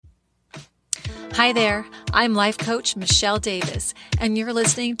Hi there, I'm life coach Michelle Davis, and you're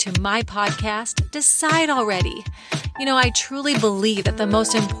listening to my podcast, Decide Already. You know, I truly believe that the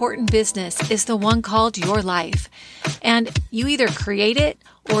most important business is the one called your life. And you either create it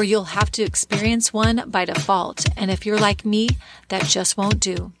or you'll have to experience one by default. And if you're like me, that just won't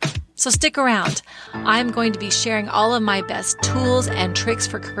do. So stick around. I'm going to be sharing all of my best tools and tricks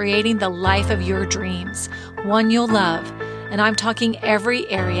for creating the life of your dreams, one you'll love. And I'm talking every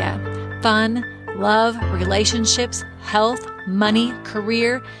area: fun, love, relationships, health, money,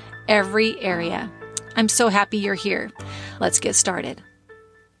 career, every area. I'm so happy you're here. Let's get started.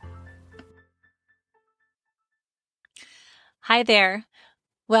 Hi there.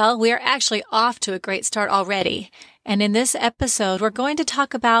 Well, we are actually off to a great start already. And in this episode, we're going to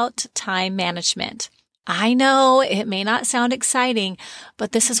talk about time management. I know it may not sound exciting,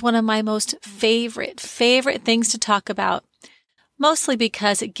 but this is one of my most favorite things to talk about. Mostly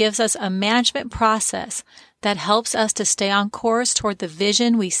because it gives us a management process that helps us to stay on course toward the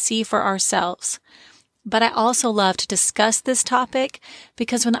vision we see for ourselves. But I also love to discuss this topic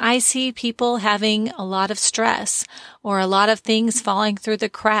because when I see people having a lot of stress or a lot of things falling through the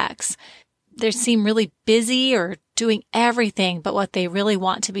cracks, they seem really busy or doing everything but what they really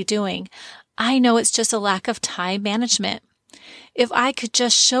want to be doing, I know it's just a lack of time management. If I could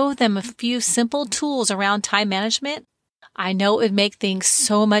just show them a few simple tools around time management, I know it would make things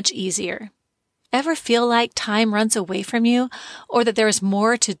so much easier. Ever feel like time runs away from you, or that there is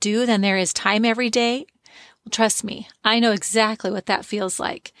more to do than there is time every day? Well, trust me, I know exactly what that feels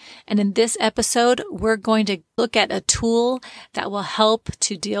like. And in this episode, we're going to look at a tool that will help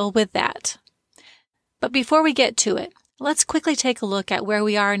to deal with that. But before we get to it, let's quickly take a look at where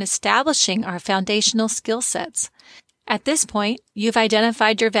we are in establishing our foundational skill sets. At this point, you've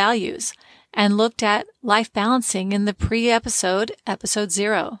identified your values and looked at life balancing in the pre-episode, episode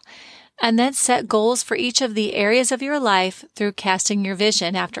 0, and then set goals for each of the areas of your life through casting your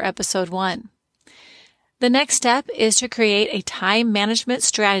vision after episode 1. The next step is to create a time management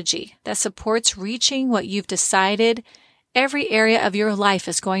strategy that supports reaching what you've decided every area of your life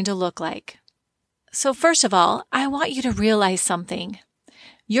is going to look like. So first of all, I want you to realize something.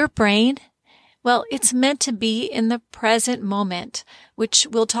 Your brain, well, it's meant to be in the present moment, which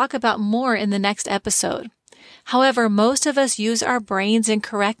we'll talk about more in the next episode. However, most of us use our brains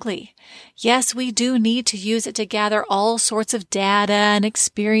incorrectly. Yes, we do need to use it to gather all sorts of data and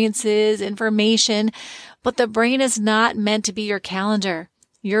experiences, information, but the brain is not meant to be your calendar,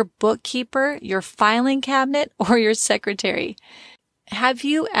 your bookkeeper, your filing cabinet, or your secretary. Have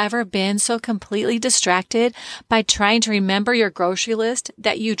you ever been so completely distracted by trying to remember your grocery list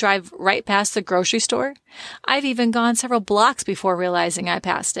that you drive right past the grocery store? I've even gone several blocks before realizing I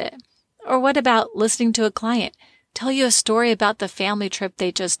passed it. Or what about listening to a client tell you a story about the family trip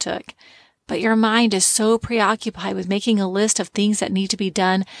they just took, but your mind is so preoccupied with making a list of things that need to be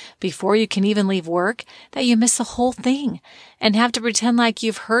done before you can even leave work that you miss the whole thing and have to pretend like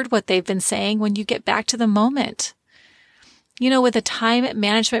you've heard what they've been saying when you get back to the moment? You know, with a time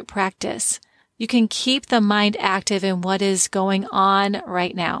management practice, you can keep the mind active in what is going on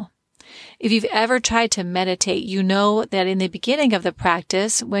right now. If you've ever tried to meditate, you know that in the beginning of the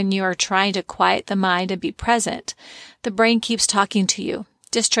practice, when you are trying to quiet the mind and be present, the brain keeps talking to you,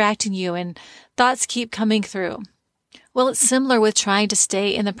 distracting you, and thoughts keep coming through. Well, it's similar with trying to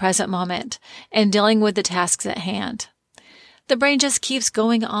stay in the present moment and dealing with the tasks at hand. The brain just keeps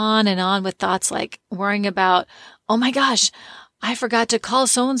going on and on with thoughts like worrying about, oh my gosh, I forgot to call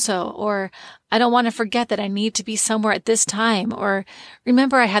so-and-so, or I don't want to forget that I need to be somewhere at this time, or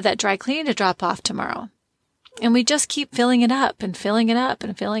remember I have that dry cleaning to drop off tomorrow. And we just keep filling it up and filling it up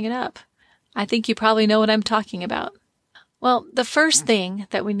and filling it up. I think you probably know what I'm talking about. Well, the first thing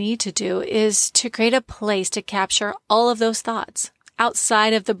that we need to do is to create a place to capture all of those thoughts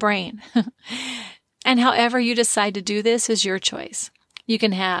outside of the brain. And however you decide to do this is your choice. You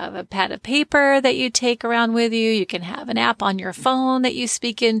can have a pad of paper that you take around with you. You can have an app on your phone that you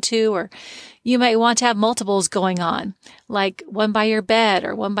speak into, or you might want to have multiples going on, like one by your bed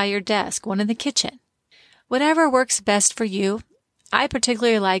or one by your desk, one in the kitchen. Whatever works best for you. I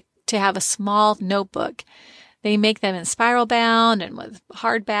particularly like to have a small notebook. They make them in spiral bound and with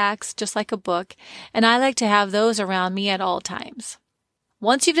hardbacks, just like a book, and I like to have those around me at all times.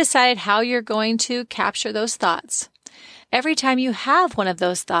 Once you've decided how you're going to capture those thoughts, every time you have one of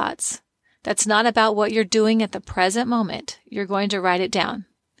those thoughts that's not about what you're doing at the present moment, you're going to write it down.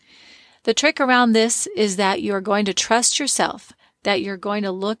 The trick around this is that you're going to trust yourself, that you're going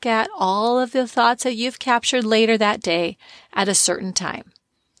to look at all of the thoughts that you've captured later that day at a certain time.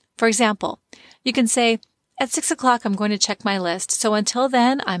 For example, you can say, At 6 o'clock, I'm going to check my list. So until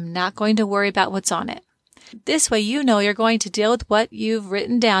then, I'm not going to worry about what's on it. This way, you know you're going to deal with what you've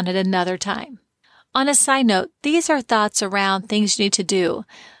written down at another time. On a side note, these are thoughts around things you need to do,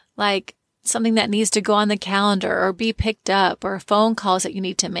 like something that needs to go on the calendar or be picked up or phone calls that you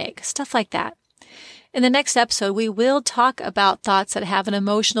need to make, stuff like that. In the next episode, we will talk about thoughts that have an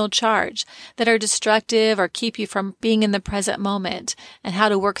emotional charge, that are destructive or keep you from being in the present moment, and how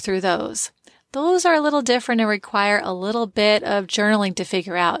to work through those. Those are a little different and require a little bit of journaling to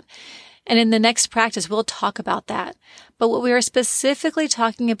figure out. And in the next practice, we'll talk about that. But what we are specifically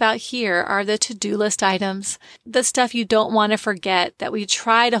talking about here are the to-do list items, the stuff you don't want to forget that we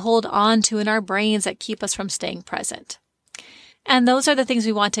try to hold on to in our brains that keep us from staying present. And those are the things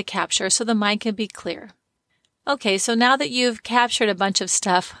we want to capture so the mind can be clear. Okay, so now that you've captured a bunch of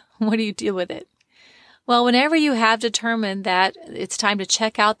stuff, what do you do with it? Well, whenever you have determined that it's time to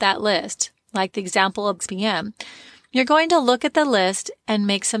check out that list, like the example of PM, you're going to look at the list and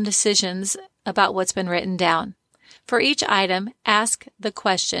make some decisions about what's been written down. For each item, ask the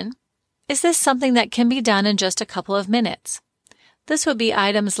question, is this something that can be done in just a couple of minutes? This would be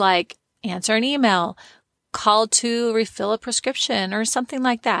items like answer an email, call to refill a prescription, or something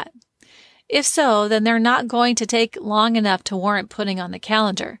like that. If so, then they're not going to take long enough to warrant putting on the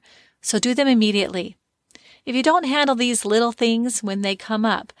calendar, so do them immediately. If you don't handle these little things when they come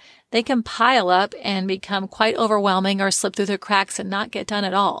up, they can pile up and become quite overwhelming or slip through the cracks and not get done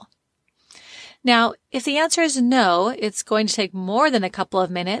at all. Now, if the answer is no, it's going to take more than a couple of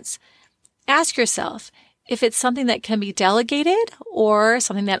minutes, ask yourself if it's something that can be delegated or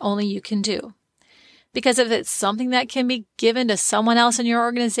something that only you can do. Because if it's something that can be given to someone else in your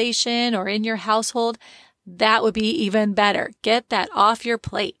organization or in your household, that would be even better. Get that off your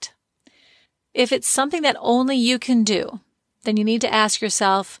plate. If it's something that only you can do, then you need to ask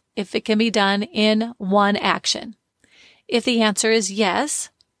yourself if it can be done in one action. If the answer is yes,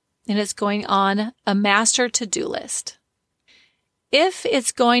 then it's going on a master to-do list. If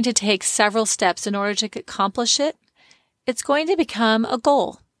it's going to take several steps in order to accomplish it, it's going to become a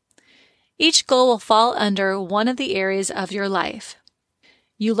goal. Each goal will fall under one of the areas of your life.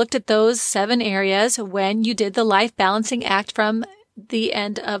 You looked at those 7 areas when you did the life balancing act from the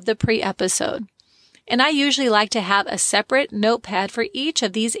end of the pre-episode. And I usually like to have a separate notepad for each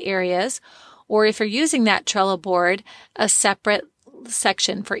of these areas, or if you're using that Trello board, a separate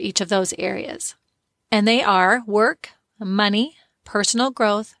section for each of those areas. And they are work, money, personal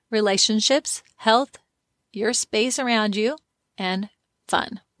growth, relationships, health, your space around you, and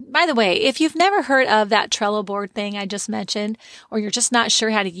fun. By the way, if you've never heard of that Trello board thing I just mentioned, or you're just not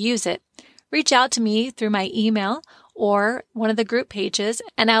sure how to use it, reach out to me through my email or one of the group pages,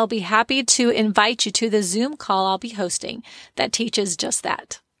 and I'll be happy to invite you to the Zoom call I'll be hosting that teaches just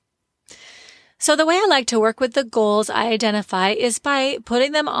that. So the way I like to work with the goals I identify is by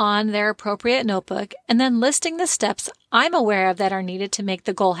putting them on their appropriate notebook and then listing the steps I'm aware of that are needed to make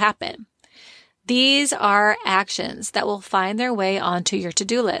the goal happen. These are actions that will find their way onto your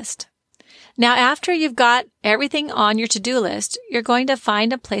to-do list. Now, after you've got everything on your to-do list, you're going to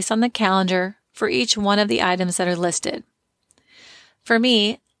find a place on the calendar for each one of the items that are listed. For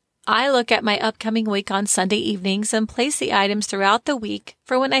me, I look at my upcoming week on Sunday evenings and place the items throughout the week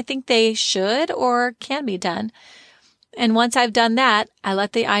for when I think they should or can be done. And once I've done that, I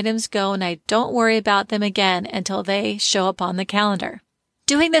let the items go and I don't worry about them again until they show up on the calendar.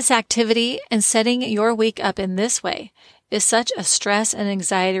 Doing this activity and setting your week up in this way is such a stress and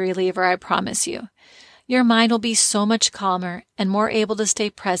anxiety reliever, I promise you. Your mind will be so much calmer and more able to stay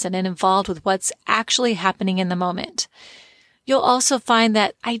present and involved with what's actually happening in the moment. You'll also find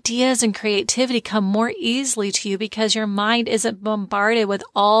that ideas and creativity come more easily to you because your mind isn't bombarded with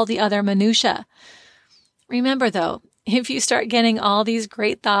all the other minutia. Remember though, if you start getting all these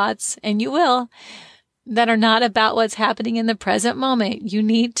great thoughts, and you will, that are not about what's happening in the present moment, you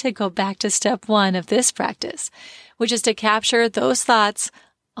need to go back to step 1 of this practice, which is to capture those thoughts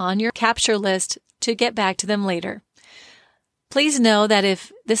on your capture list to get back to them later. Please know that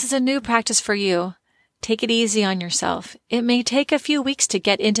if this is a new practice for you, take it easy on yourself. It may take a few weeks to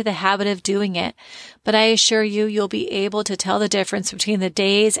get into the habit of doing it, but I assure you, you'll be able to tell the difference between the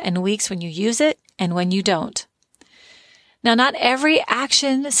days and weeks when you use it and when you don't. Now, not every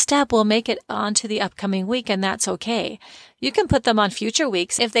action step will make it onto the upcoming week, and that's okay. You can put them on future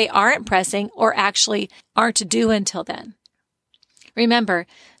weeks if they aren't pressing or actually aren't due until then. Remember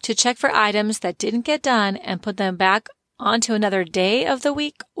to check for items that didn't get done and put them back onto another day of the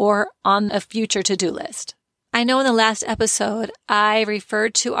week or on a future to-do list. I know in the last episode, I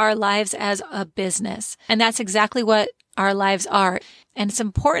referred to our lives as a business, and that's exactly what our lives are. And it's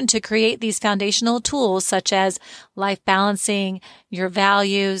important to create these foundational tools such as life balancing, your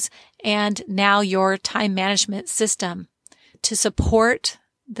values, and now your time management system to support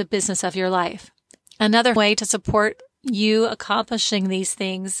the business of your life. Another way to support you accomplishing these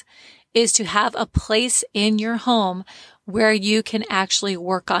things is to have a place in your home where you can actually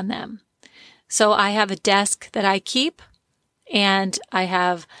work on them. So I have a desk that I keep, and I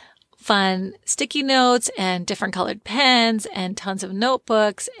have fun sticky notes and different colored pens and tons of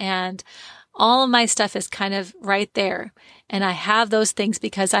notebooks, and all of my stuff is kind of right there. And I have those things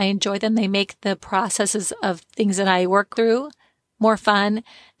because I enjoy them. They make the processes of things that I work through more fun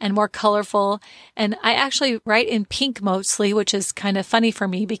and more colorful. And I actually write in pink mostly, which is kind of funny for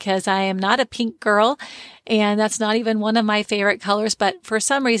me because I am not a pink girl, and that's not even one of my favorite colors. But for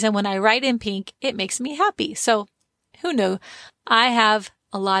some reason, when I write in pink, it makes me happy. So who knew? I have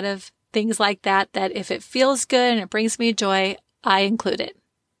a lot of things like that if it feels good and it brings me joy, I include it.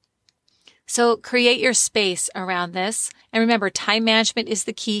 So create your space around this. And remember, time management is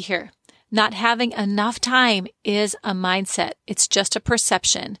the key here. Not having enough time is a mindset. It's just a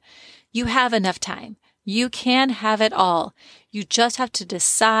perception. You have enough time. You can have it all. You just have to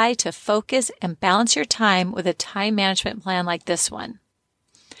decide to focus and balance your time with a time management plan like this one.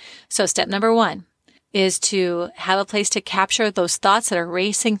 So step number 1 is to have a place to capture those thoughts that are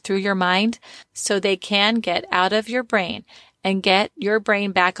racing through your mind so they can get out of your brain and get your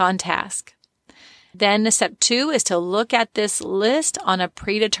brain back on task. Then step 2 is to look at this list on a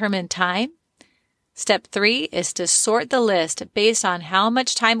predetermined time. Step 3 is to sort the list based on how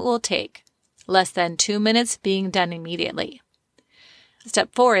much time it will take, less than 2 minutes being done immediately. Step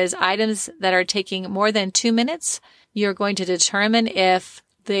 4 is items that are taking more than 2 minutes. You're going to determine if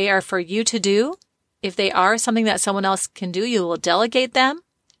they are for you to do. If they are something that someone else can do, you will delegate them.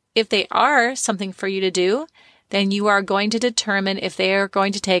 If they are something for you to do, then you are going to determine if they are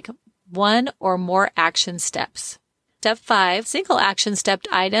going to take 1 or more action steps. Step 5, single action stepped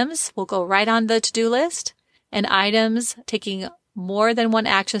items will go right on the to-do list, and items taking more than 1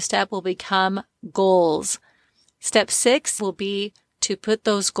 action step will become goals. Step 6 will be to put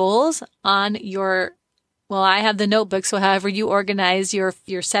those goals on I have the notebook, so however you organize your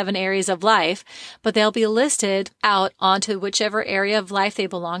 7 areas of life, but they'll be listed out onto whichever area of life they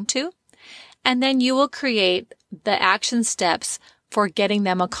belong to. And then you will create the action steps for getting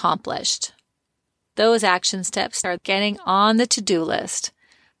them accomplished. Those action steps are getting on the to-do list.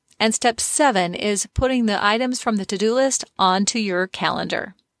 And step 7 is putting the items from the to-do list onto your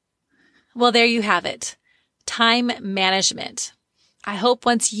calendar. Well, there you have it. Time management. I hope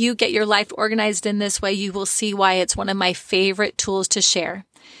once you get your life organized in this way, you will see why it's one of my favorite tools to share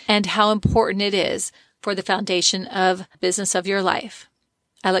and how important it is for the foundation of business of your life.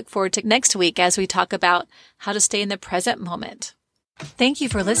 I look forward to next week as we talk about how to stay in the present moment. Thank you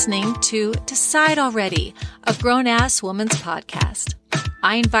for listening to Decide Already, a grown-ass woman's podcast.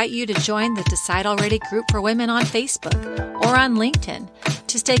 I invite you to join the Decide Already group for women on Facebook or on LinkedIn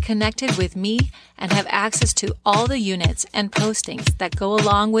to stay connected with me and have access to all the units and postings that go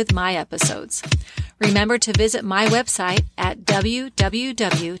along with my episodes. Remember to visit my website at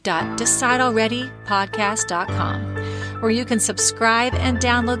www.decidealreadypodcast.com, where you can subscribe and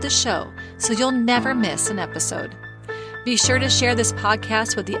download the show so you'll never miss an episode. Be sure to share this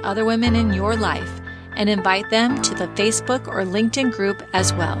podcast with the other women in your life and invite them to the Facebook or LinkedIn group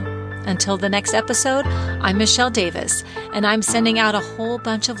as well. Until the next episode, I'm Michelle Davis, and I'm sending out a whole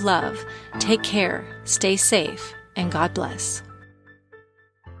bunch of love. Take care, stay safe, and God bless.